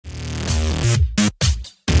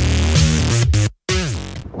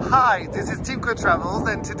Hi, this is Timco Travels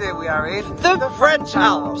and today we are in the French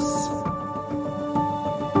Alps.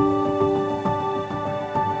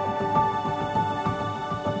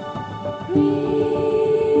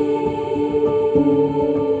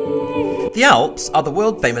 The Alps are the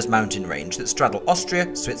world-famous mountain range that straddle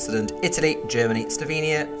Austria, Switzerland, Italy, Germany,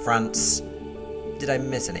 Slovenia, France... Did I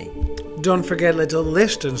miss any? Don't forget little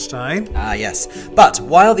Liechtenstein. Ah yes, but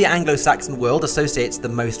while the Anglo-Saxon world associates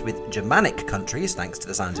them most with Germanic countries thanks to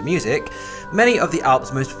the sound of music, many of the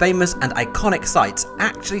Alps' most famous and iconic sites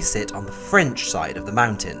actually sit on the French side of the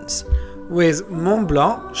mountains. With Mont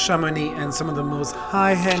Blanc, Chamonix and some of the most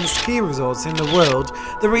high-end ski resorts in the world,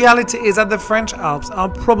 the reality is that the French Alps are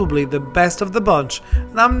probably the best of the bunch,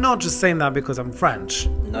 and I'm not just saying that because I'm French.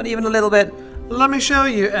 Not even a little bit. Let me show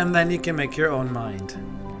you and then you can make your own mind.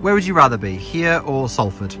 Where would you rather be, here or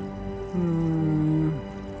Salford?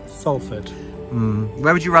 Salford.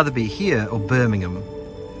 Where would you rather be, here or Birmingham?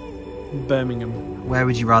 Birmingham. Where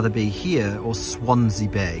would you rather be, here or Swansea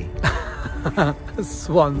Bay?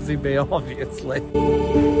 Swansea Bay, obviously.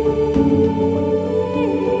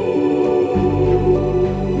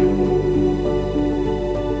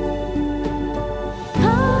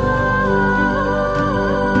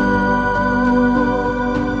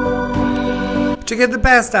 To get the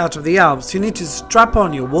best out of the Alps, you need to strap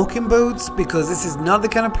on your walking boots because this is not the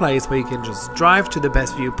kind of place where you can just drive to the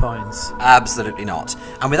best viewpoints. Absolutely not.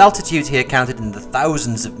 And with altitude here counted in the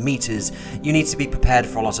thousands of meters, you need to be prepared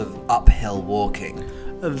for a lot of uphill walking.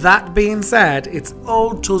 That being said, it's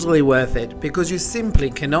all totally worth it because you simply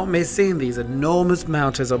cannot miss seeing these enormous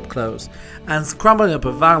mountains up close, and scrambling up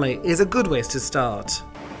a valley is a good way to start.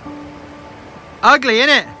 Ugly,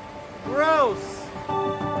 innit? Gross!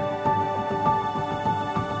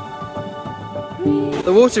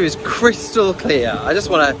 The water is crystal clear. I just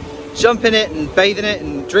want to jump in it and bathe in it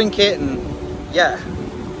and drink it and yeah,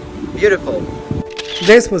 beautiful.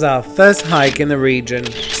 This was our first hike in the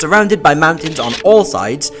region. Surrounded by mountains on all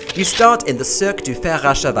sides, you start in the Cirque du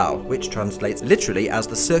Fer-a-Cheval, which translates literally as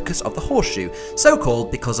the Circus of the Horseshoe, so called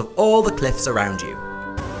because of all the cliffs around you.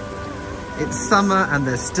 It's summer and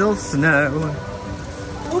there's still snow.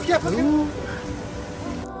 Ooh.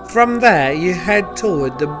 From there, you head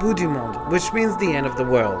toward the Bout du Monde, which means the end of the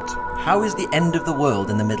world. How is the end of the world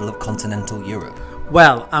in the middle of continental Europe?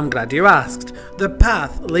 Well, I'm glad you asked. The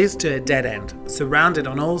path leads to a dead end, surrounded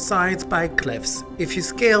on all sides by cliffs. If you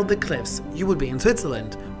scaled the cliffs, you would be in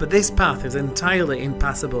Switzerland, but this path is entirely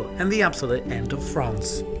impassable and the absolute end of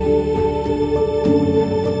France.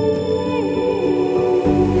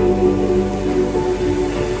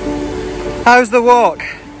 How's the walk?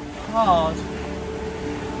 Hard.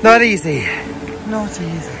 Not easy. Not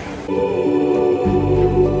easy.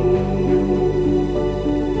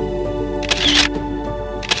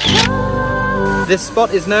 This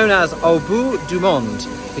spot is known as Bout du Monde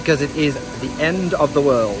because it is the end of the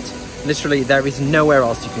world. Literally, there is nowhere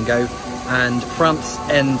else you can go, and France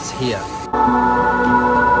ends here.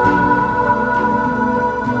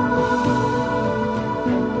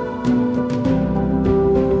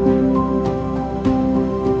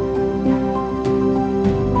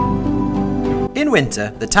 In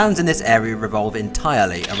winter, the towns in this area revolve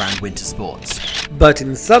entirely around winter sports. But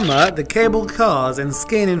in summer, the cable cars and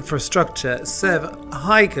skiing infrastructure serve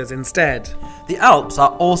hikers instead. The Alps are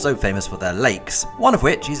also famous for their lakes, one of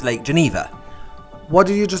which is Lake Geneva. What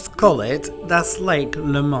did you just call it? That's Lake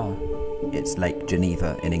Le Mans. It's Lake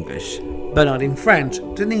Geneva in English. But not in French.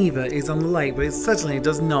 Geneva is on the lake, but it certainly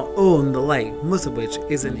does not own the lake, most of which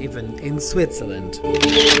isn't even in Switzerland.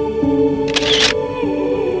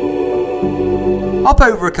 Hop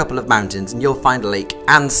over a couple of mountains and you'll find Lake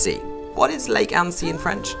Annecy. What is Lake Annecy in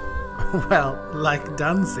French? Well, like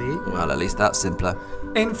Dancy. Well, at least that's simpler.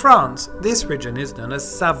 In France, this region is known as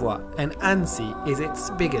Savoie, and Annecy is its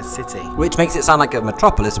biggest city. Which makes it sound like a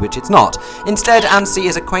metropolis, which it's not. Instead, Annecy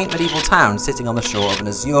is a quaint medieval town sitting on the shore of an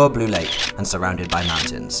azure blue lake and surrounded by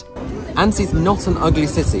mountains. Annecy's not an ugly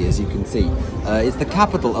city, as you can see. It's the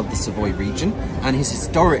capital of the Savoy region, and is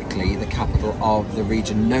historically the capital of the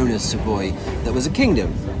region known as Savoy that was a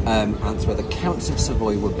kingdom. And that's where the Counts of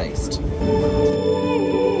Savoy were based.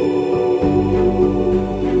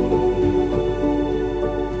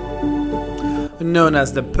 Known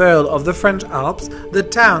as the Pearl of the French Alps, the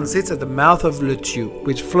town sits at the mouth of Le Thiou,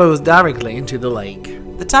 which flows directly into the lake.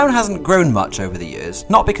 The town hasn't grown much over the years,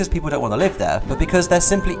 not because people don't want to live there, but because there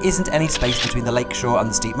simply isn't any space between the lakeshore and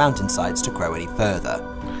the steep mountainsides to grow any further.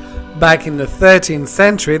 Back in the 13th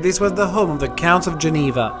century, this was the home of the Counts of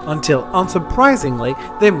Geneva, until, unsurprisingly,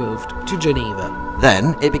 they moved to Geneva.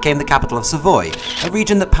 Then it became the capital of Savoie, a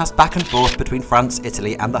region that passed back and forth between France,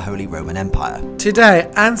 Italy and the Holy Roman Empire.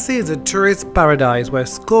 Today, Annecy is a tourist paradise where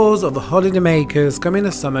scores of holidaymakers come in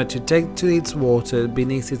the summer to take to its water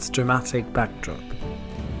beneath its dramatic backdrop.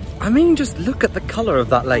 I mean, just look at the colour of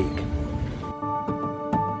that lake.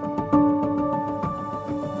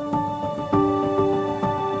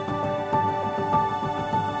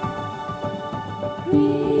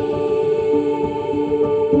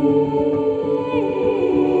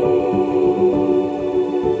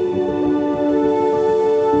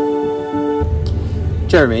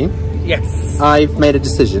 Jeremy? Yes. I've made a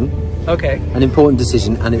decision. Okay. An important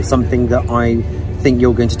decision, and it's something that I think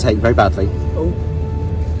you're going to take very badly. Oh.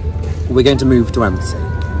 We're going to move to Annecy.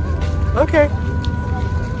 Okay.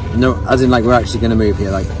 No, as in like we're actually going to move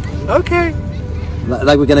here, like. Okay.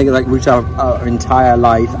 Like we're going to like root our entire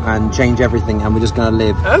life and change everything, and we're just going to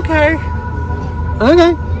live. Okay.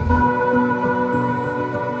 Okay.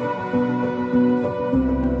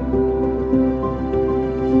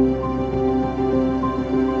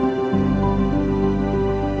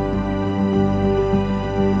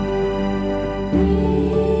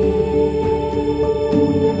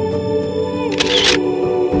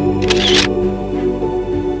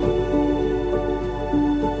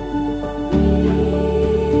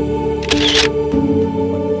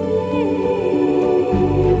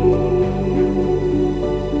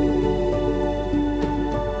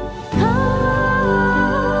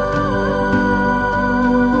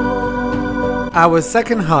 Our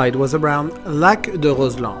second hide was around Lac de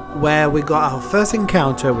Roselend, where we got our first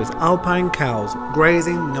encounter with alpine cows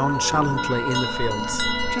grazing nonchalantly in the fields.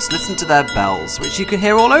 Just listen to their bells, which you can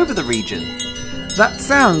hear all over the region. That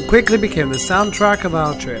sound quickly became the soundtrack of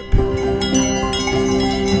our trip.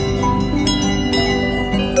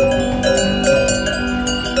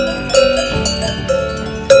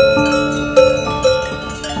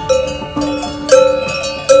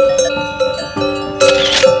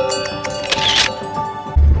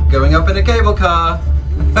 Going up in a cable car.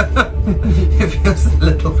 It feels a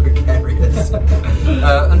little precarious.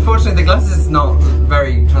 Unfortunately, the glass is not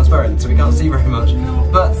very transparent, so we can't see very much.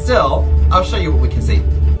 But still, I'll show you what we can see.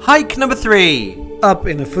 Hike number 3. Up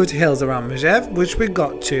in the foothills around Megeve, which we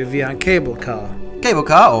got to via cable car. Cable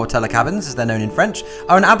car, or telecabins as they're known in French,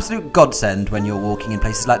 are an absolute godsend when you're walking in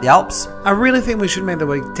places like the Alps. I really think we should make the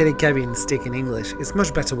word telecabin stick in English. It's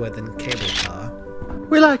much better word than cable car.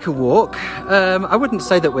 We like a walk. I wouldn't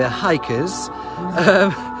say that we're hikers,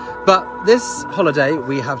 but this holiday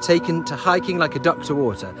we have taken to hiking like a duck to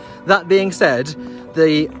water. That being said,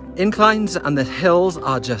 the inclines and the hills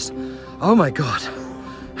are just, oh my god.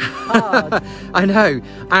 I know.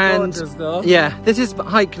 And Gorgeous, though. yeah, this is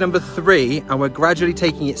hike number 3, and we're gradually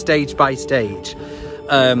taking it stage by stage,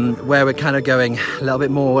 where we're kind of going a little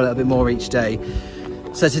bit more each day.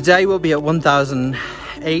 So today we'll be at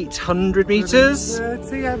 1,800 meters,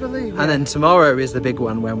 30, I believe. and then tomorrow is the big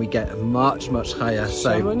one when we get much higher.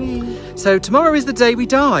 Chamonix. So tomorrow is the day we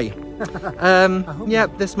die. Yeah,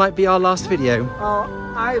 this might be our last video.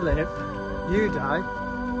 Oh, I live, you die.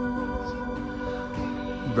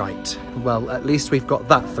 Right, well, at least we've got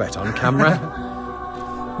that threat on camera.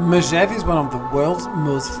 Megeve is one of the world's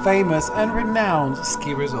most famous and renowned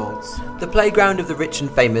ski resorts. The playground of the rich and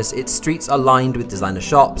famous, its streets are lined with designer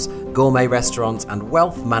shops, gourmet restaurants and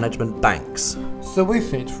wealth management banks. So we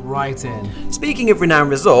fit right in. Speaking of renowned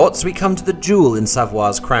resorts, we come to the jewel in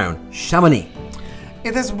Savoie's crown, Chamonix.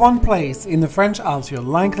 If there's one place in the French Alps you're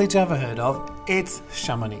likely to have heard of, it's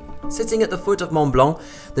Chamonix. Sitting at the foot of Mont Blanc,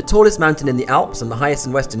 the tallest mountain in the Alps and the highest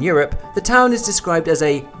in Western Europe, the town is described as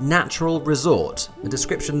a natural resort, a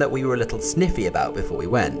description that we were a little sniffy about before we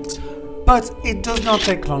went. But it does not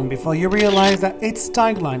take long before you realise that its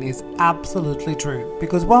tagline is absolutely true,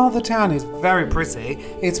 because while the town is very pretty,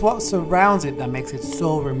 it's what surrounds it that makes it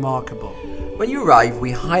so remarkable. When you arrive,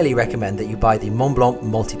 we highly recommend that you buy the Mont Blanc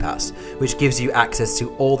Multipass, which gives you access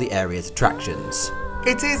to all the area's attractions.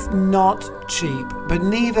 It is not cheap, but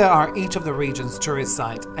neither are each of the region's tourist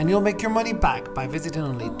sites, and you'll make your money back by visiting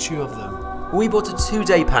only 2 of them. We bought a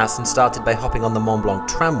 2-day pass and started by hopping on the Mont Blanc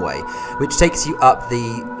tramway, which takes you up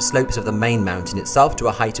the slopes of the main mountain itself to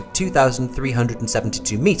a height of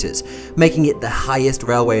 2,372 metres, making it the highest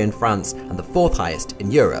railway in France and the 4th highest in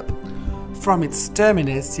Europe. From its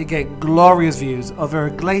terminus, you get glorious views over a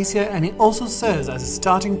glacier, and it also serves as a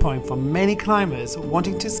starting point for many climbers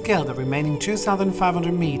wanting to scale the remaining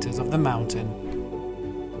 2,500 meters of the mountain.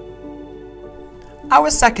 Our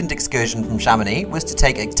second excursion from Chamonix was to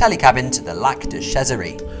take a telecabin to the Lac de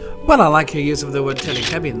Cheserys. Well, I like your use of the word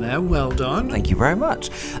telecabin there, well done. Thank you very much.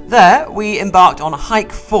 There, we embarked on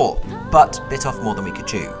hike 4, but bit off more than we could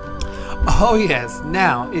chew. Oh yes,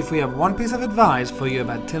 now if we have one piece of advice for you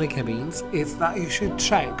about telecabins, it's that you should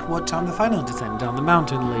check what time the final descent down the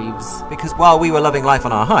mountain leaves. Because while we were loving life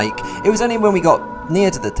on our hike, it was only when we got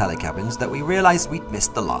near to the telecabins that we realised we'd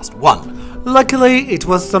missed the last one. Luckily, it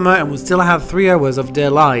was summer and we still had 3 hours of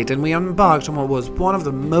daylight, and we embarked on what was one of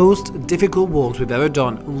the most difficult walks we've ever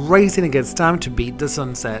done, racing against time to beat the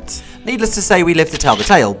sunset. Needless to say, we lived to tell the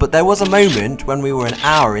tale, but there was a moment when we were an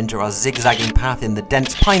hour into our zigzagging path in the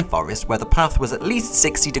dense pine forest where the path was at least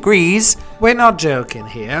 60 degrees. We're not joking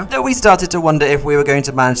here. That we started to wonder if we were going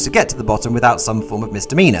to manage to get to the bottom without some form of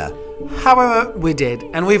misdemeanor. However, we did,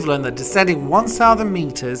 and we've learned that descending 1,000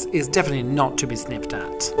 meters is definitely not to be sniffed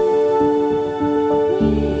at.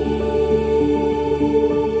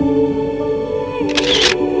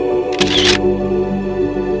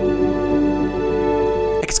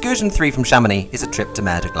 Excursion 3 from Chamonix is a trip to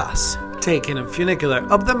Mer de Glace. Taking a funicular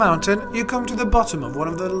up the mountain, you come to the bottom of one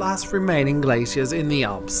of the last remaining glaciers in the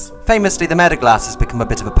Alps. Famously, the Mer de Glace has become a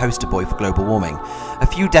bit of a poster boy for global warming. A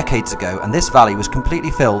few decades ago, and this valley was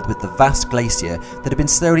completely filled with the vast glacier that had been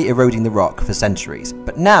slowly eroding the rock for centuries.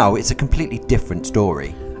 But now it's a completely different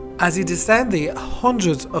story. As you descend the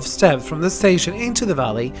hundreds of steps from the station into the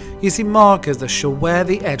valley, you see markers that show where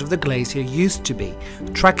the edge of the glacier used to be,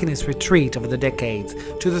 tracking its retreat over the decades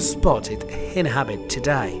to the spot it inhabits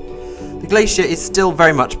today. The glacier is still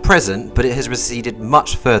very much present, but it has receded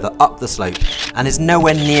much further up the slope and is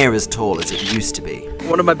nowhere near as tall as it used to be.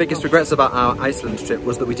 One of my biggest regrets about our Iceland trip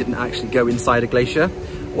was that we didn't actually go inside a glacier.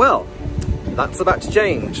 Well, that's about to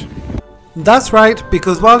change. That's right,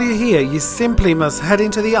 because while you're here, you simply must head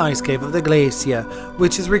into the ice cave of the glacier,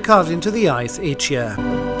 which is recarved into the ice each year.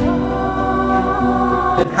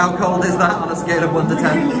 How cold is that on a scale of 1 to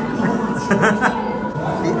 10?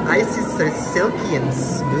 The ice is so silky and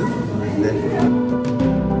smooth.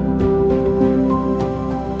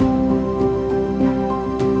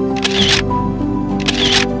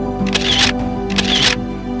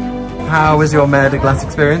 How was your Mer de Glace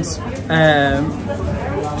experience?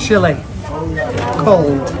 Chilly,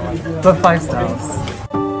 cold, but 5 stars.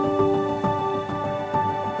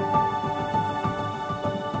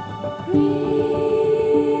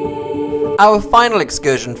 Our final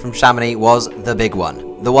excursion from Chamonix was the big one.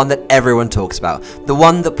 The one that everyone talks about. The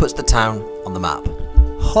one that puts the town on the map.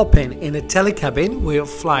 Hopping in a telecabin, we'll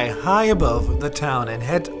fly high above the town and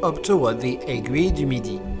head up toward the Aguille de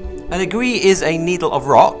Midi. An aiguille is a needle of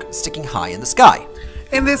rock sticking high in the sky.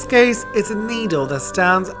 In this case, it's a needle that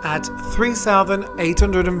stands at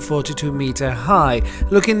 3,842 meters high,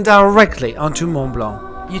 looking directly onto Mont Blanc.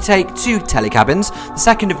 You take 2 telecabins, the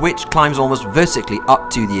second of which climbs almost vertically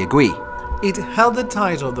up to the aiguille. It held the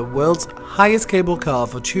title of the world's highest cable car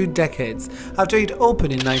for 2 decades after it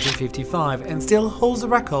opened in 1955, and still holds the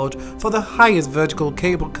record for the highest vertical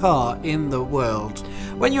cable car in the world.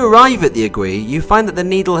 When you arrive at the aiguille, you find that the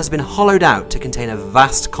needle has been hollowed out to contain a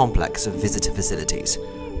vast complex of visitor facilities.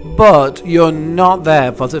 But you're not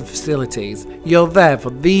there for the facilities, you're there for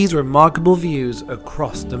these remarkable views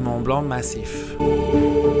across the Mont Blanc Massif.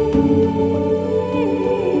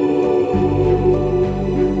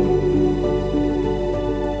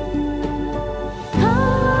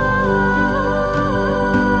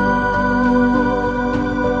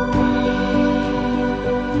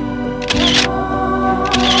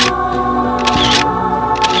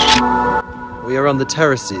 We are on the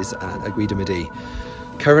terraces at Aguille de Midi.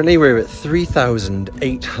 Currently we're at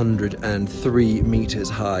 3,803 meters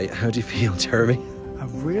high. How do you feel, Jeremy? I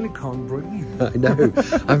really can't breathe. I know.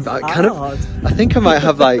 I think I might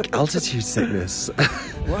have like altitude sickness.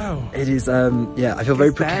 Wow. It is, yeah, I feel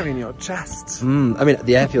very there in your chest. I mean,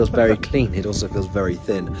 the air feels very clean. It also feels very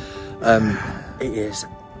thin. It is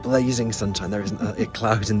blazing sunshine. There isn't a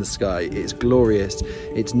cloud in the sky. It's glorious.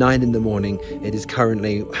 It's 9 in the morning. It is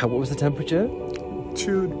currently, what was the temperature?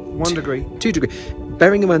 1 degree. 2 degrees.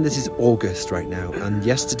 Bearing in mind this is August right now, and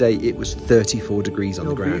yesterday it was 34 degrees on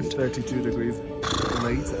the ground. 32 degrees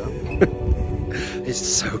later. It's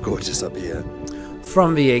so gorgeous up here.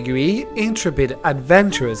 From the Aiguille, intrepid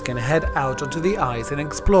adventurers can head out onto the ice and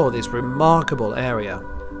explore this remarkable area.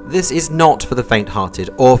 This is not for the faint-hearted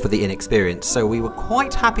or for the inexperienced, so we were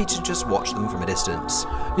quite happy to just watch them from a distance.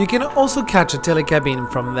 You can also catch a telecabin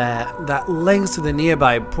from there that links to the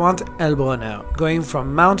nearby Pointe Elbronner, going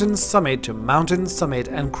from mountain summit to mountain summit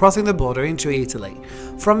and crossing the border into Italy.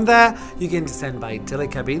 From there, you can descend by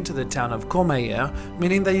telecabin to the town of Courmayeur,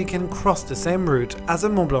 meaning that you can cross the same route as the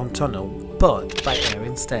Mont Blanc tunnel, but by air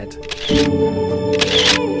instead.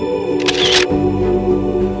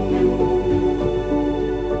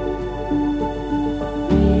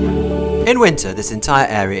 In winter, this entire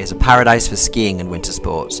area is a paradise for skiing and winter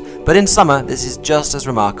sports, but in summer, this is just as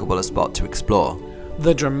remarkable a spot to explore.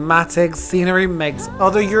 The dramatic scenery makes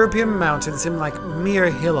other European mountains seem like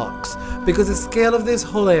mere hillocks, because the scale of this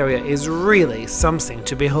whole area is really something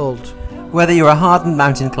to behold. Whether you're a hardened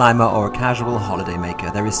mountain climber or a casual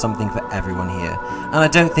holidaymaker, there is something for everyone here, and I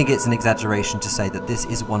don't think it's an exaggeration to say that this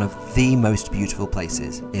is one of the most beautiful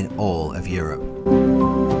places in all of Europe.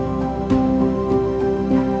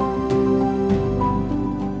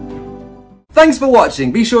 Thanks for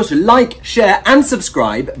watching. Be sure to like, share and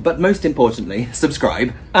subscribe, but most importantly,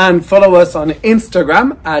 subscribe. And follow us on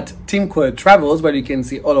Instagram at TeamQuadTravels, where you can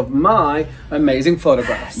see all of my amazing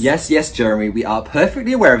photographs. Yes, Jeremy, we are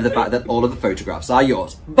perfectly aware of the fact that all of the photographs are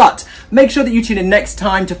yours. But make sure that you tune in next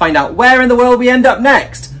time to find out where in the world we end up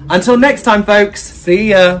next. Until next time, folks.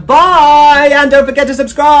 See ya. Bye! And don't forget to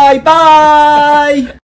subscribe. Bye!